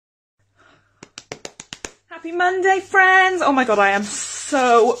Happy Monday, friends! Oh my god, I am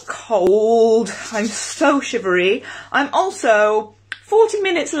so cold. I'm so shivery. I'm also 40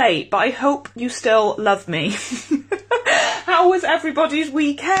 minutes late, but I hope you still love me. How was everybody's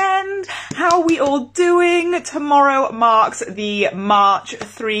weekend? How are we all doing? Tomorrow marks the March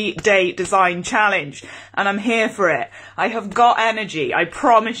 3-day design challenge, and I'm here for it. I have got energy, I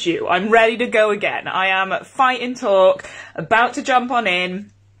promise you. I'm ready to go again. I am fighting talk, about to jump on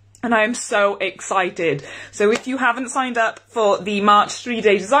in. And I am so excited. So if you haven't signed up for the March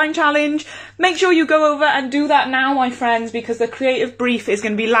 3-day design challenge, make sure you go over and do that now, my friends, because the creative brief is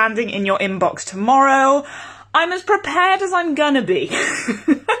going to be landing in your inbox tomorrow. I'm as prepared as I'm gonna be.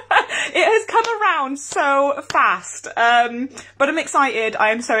 It has come around so fast, but I'm excited.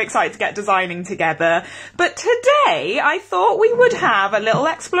 I am so excited to get designing together. But today, I thought we would have a little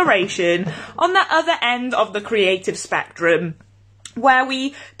exploration on the other end of the creative spectrum, where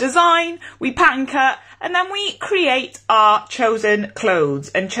we design, we pattern cut, and then we create our chosen clothes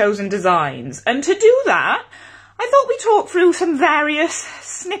and chosen designs. And to do that, I thought we'd talk through some various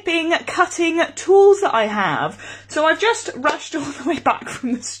snipping, cutting tools that I have. So I've just rushed all the way back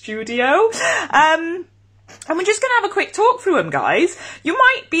from the studio. And we're just going to have a quick talk through them, guys. You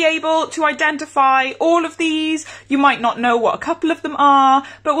might be able to identify all of these. You might not know what a couple of them are,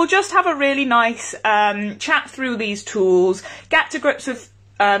 but we'll just have a really nice chat through these tools, get to grips with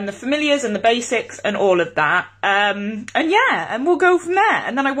the familiars and the basics and all of that. And yeah, and we'll go from there.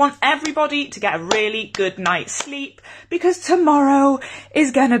 And then I want everybody to get a really good night's sleep, because tomorrow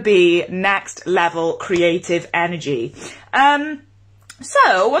is going to be next level creative energy.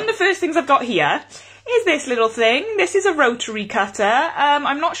 So one of the first things I've got here is this little thing. This is a rotary cutter.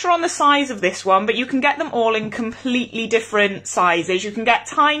 I'm not sure on the size of this one, but you can get them all in completely different sizes. You can get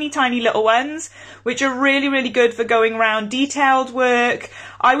tiny, tiny little ones, which are really, really good for going around detailed work.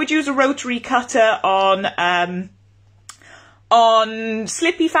 I would use a rotary cutter on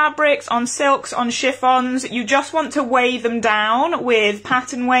slippy fabrics, on silks, on chiffons. You just want to weigh them down with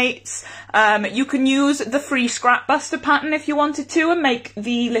pattern weights. You can use the free scrap buster pattern if you wanted to and make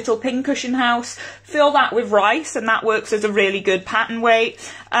the little pincushion house. Fill that with rice, and that works as a really good pattern weight.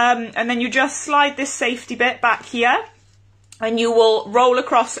 And then you just slide this safety bit back here, and you will roll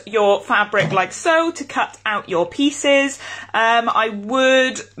across your fabric like so to cut out your pieces. I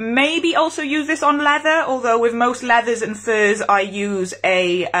would maybe also use this on leather, although with most leathers and furs I use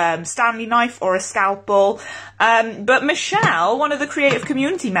a Stanley knife or a scalpel. But Michelle, one of the creative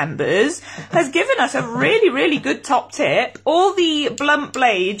community members, has given us a really, really good top tip. All the blunt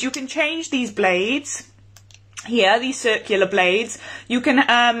blades, you can change these blades. Here, these circular blades, you can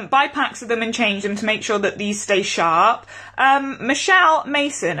buy packs of them and change them to make sure that these stay sharp. Michelle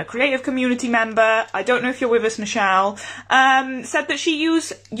Mason, a creative community member, I don't know if you're with us, Michelle, said that she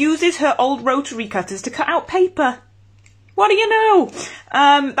uses her old rotary cutters to cut out paper. What do you know?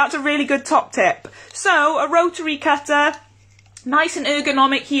 That's a really good top tip. So, a rotary cutter, nice and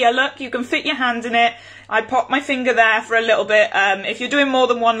ergonomic here. Look, you can fit your hand in it. I pop my finger there for a little bit. If you're doing more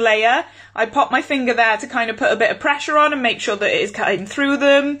than one layer, I pop my finger there to kind of put a bit of pressure on and make sure that it is cutting through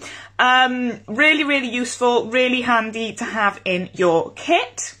them. Really, really useful, really handy to have in your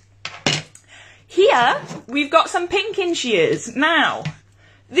kit. Here, we've got some pinking shears. Now,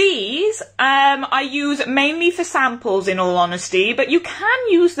 these I use mainly for samples, in all honesty, but you can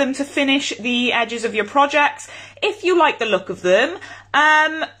use them to finish the edges of your projects if you like the look of them.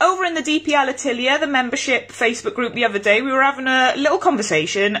 Over in the DPL Atelier, the membership Facebook group, the other day, we were having a little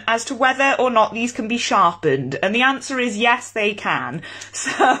conversation as to whether or not these can be sharpened, and the answer is yes, they can.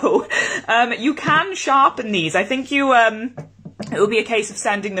 So you can sharpen these. I think you it will be a case of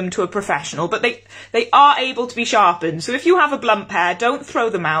sending them to a professional, but they are able to be sharpened. So if you have a blunt pair, don't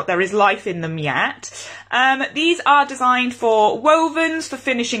throw them out. There is life in them yet. These are designed for wovens, for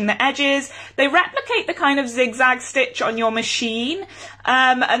finishing the edges. They replicate the kind of zigzag stitch on your machine,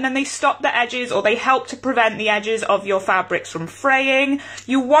 and then they stop the edges, or they help to prevent the edges of your fabrics from fraying.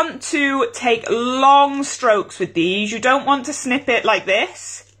 You want to take long strokes with these. You don't want to snip it like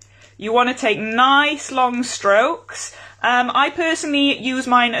this. You want to take nice long strokes. I personally use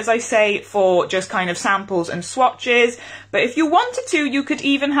mine, as I say, for just kind of samples and swatches, but if you wanted to, you could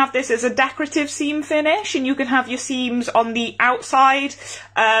even have this as a decorative seam finish, and you can have your seams on the outside,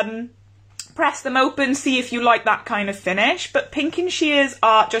 press them open, see if you like that kind of finish. But pinking shears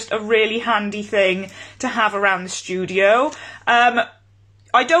are just a really handy thing to have around the studio.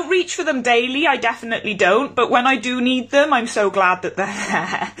 I don't reach for them daily, I definitely don't, but when I do need them, I'm so glad that they're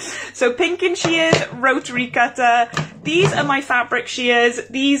there. So pinking shears, rotary cutter, these are my fabric shears.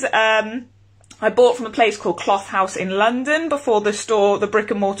 These I bought from a place called Cloth House in London before the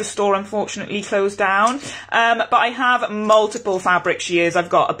brick and mortar store unfortunately closed down. But I have multiple fabric shears. I've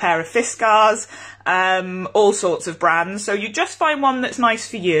got a pair of Fiskars, all sorts of brands. So you just find one that's nice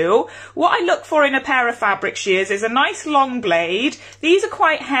for you. What I look for in a pair of fabric shears is a nice long blade. These are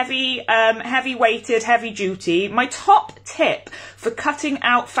quite heavy, heavy weighted, heavy duty. My top tip for cutting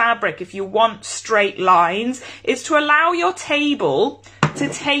out fabric, if you want straight lines, is to allow your table to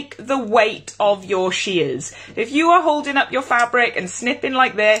take the weight of your shears. If you are holding up your fabric and snipping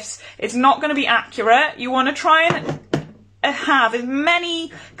like this, it's not going to be accurate. You want to try and have as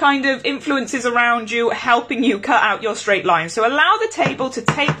many kind of influences around you helping you cut out your straight lines. So allow the table to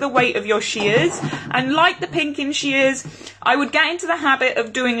take the weight of your shears, and like the pinking shears, I would get into the habit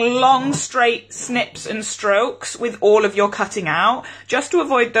of doing long straight snips and strokes with all of your cutting out, just to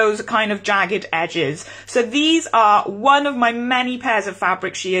avoid those kind of jagged edges. So these are one of my many pairs of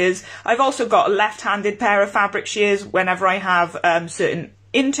fabric shears. I've also got a left-handed pair of fabric shears whenever I have certain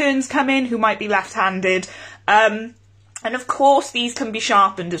interns come in who might be left-handed. And of course, these can be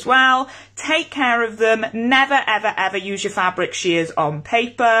sharpened as well. Take care of them. Never, ever, ever use your fabric shears on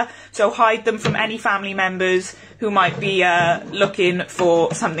paper. So hide them from any family members who might be looking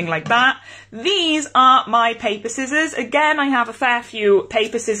for something like that. These are my paper scissors. Again, I have a fair few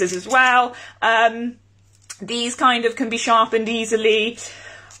paper scissors as well. These kind of can be sharpened easily.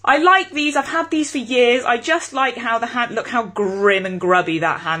 I like these. I've had these for years. I just like how look how grim and grubby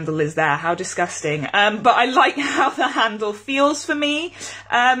that handle is there. How disgusting. But I like how the handle feels for me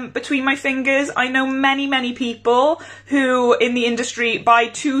between my fingers. I know many, many people who in the industry buy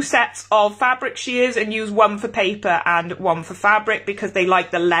 2 sets of fabric shears and use one for paper and one for fabric because they like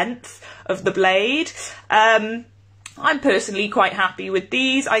the length of the blade. I'm personally quite happy with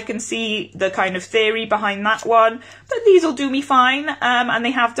these. I can see the kind of theory behind that one, but these will do me fine, and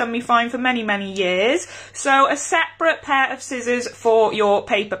they have done me fine for many, many years. So a separate pair of scissors for your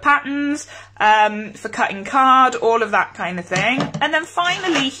paper patterns, for cutting card, all of that kind of thing. And then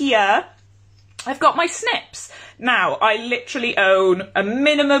finally here, I've got my snips. Now, I literally own a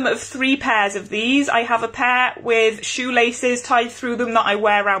minimum of 3 pairs of these. I have a pair with shoelaces tied through them that I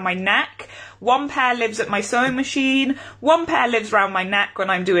wear around my neck. 1 pair lives at my sewing machine, 1 pair lives around my neck when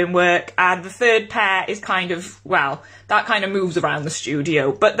I'm doing work, and the 3rd pair is kind of, well, that kind of moves around the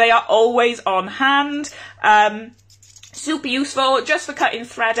studio, but they are always on hand. Super useful, just for cutting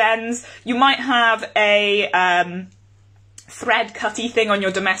thread ends. You might have a thread cutty thing on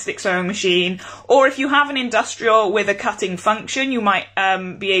your domestic sewing machine, or if you have an industrial with a cutting function, you might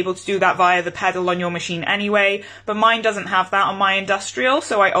be able to do that via the pedal on your machine anyway, but mine doesn't have that on my industrial,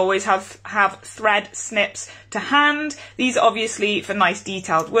 so I always have thread snips to hand. These are obviously for nice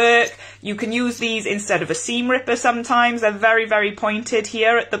detailed work. You can use these instead of a seam ripper sometimes. They're very, very pointed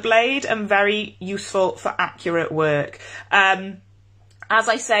here at the blade and very useful for accurate work. As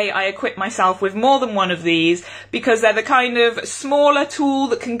I say, I equip myself with more than one of these because they're the kind of smaller tool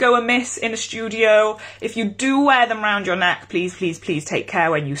that can go amiss in a studio. If you do wear them around your neck, please, please, please take care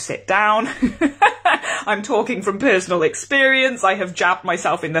when you sit down. I'm talking from personal experience. I have jabbed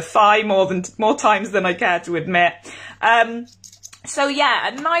myself in the thigh more times than I care to admit. So yeah,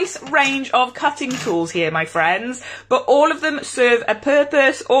 a nice range of cutting tools here, my friends, but all of them serve a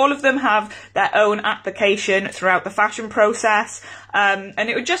purpose. All of them have their own application throughout the fashion process. And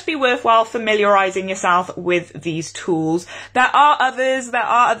it would just be worthwhile familiarising yourself with these tools. There are others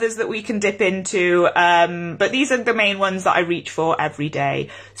that we can dip into, but these are the main ones that I reach for every day.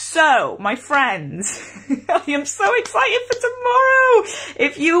 So, my friends, I am so excited for tomorrow.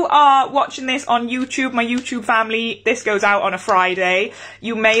 If you are watching this on YouTube, my YouTube family, this goes out on a Friday.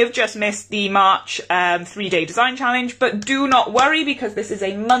 You may have just missed the March 3-day design challenge, but do not worry because this is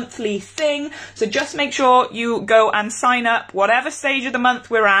a monthly thing. So just make sure you go and sign up, whatever stage of the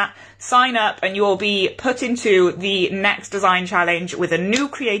month we're at, sign up and you'll be put into the next design challenge with a new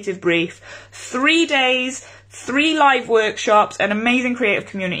creative brief, 3 days, 3 live workshops, an amazing creative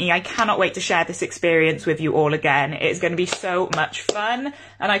community. I cannot wait to share this experience with you all again. It's going to be so much fun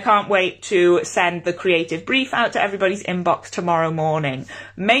and I can't wait to send the creative brief out to everybody's inbox tomorrow morning.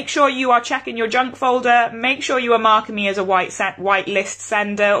 Make sure you are checking your junk folder. Make sure you are marking me as a white list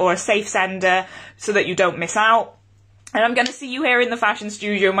sender or a safe sender so that you don't miss out. And I'm going to see you here in the fashion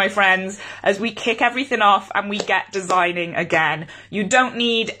studio, my friends, as we kick everything off and we get designing again. You don't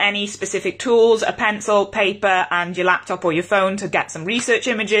need any specific tools, a pencil, paper, and your laptop or your phone to get some research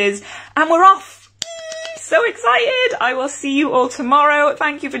images. And we're off! So excited! I will see you all tomorrow.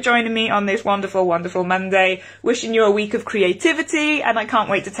 Thank you for joining me on this wonderful, wonderful Monday. Wishing you a week of creativity, and I can't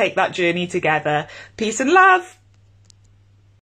wait to take that journey together. Peace and love!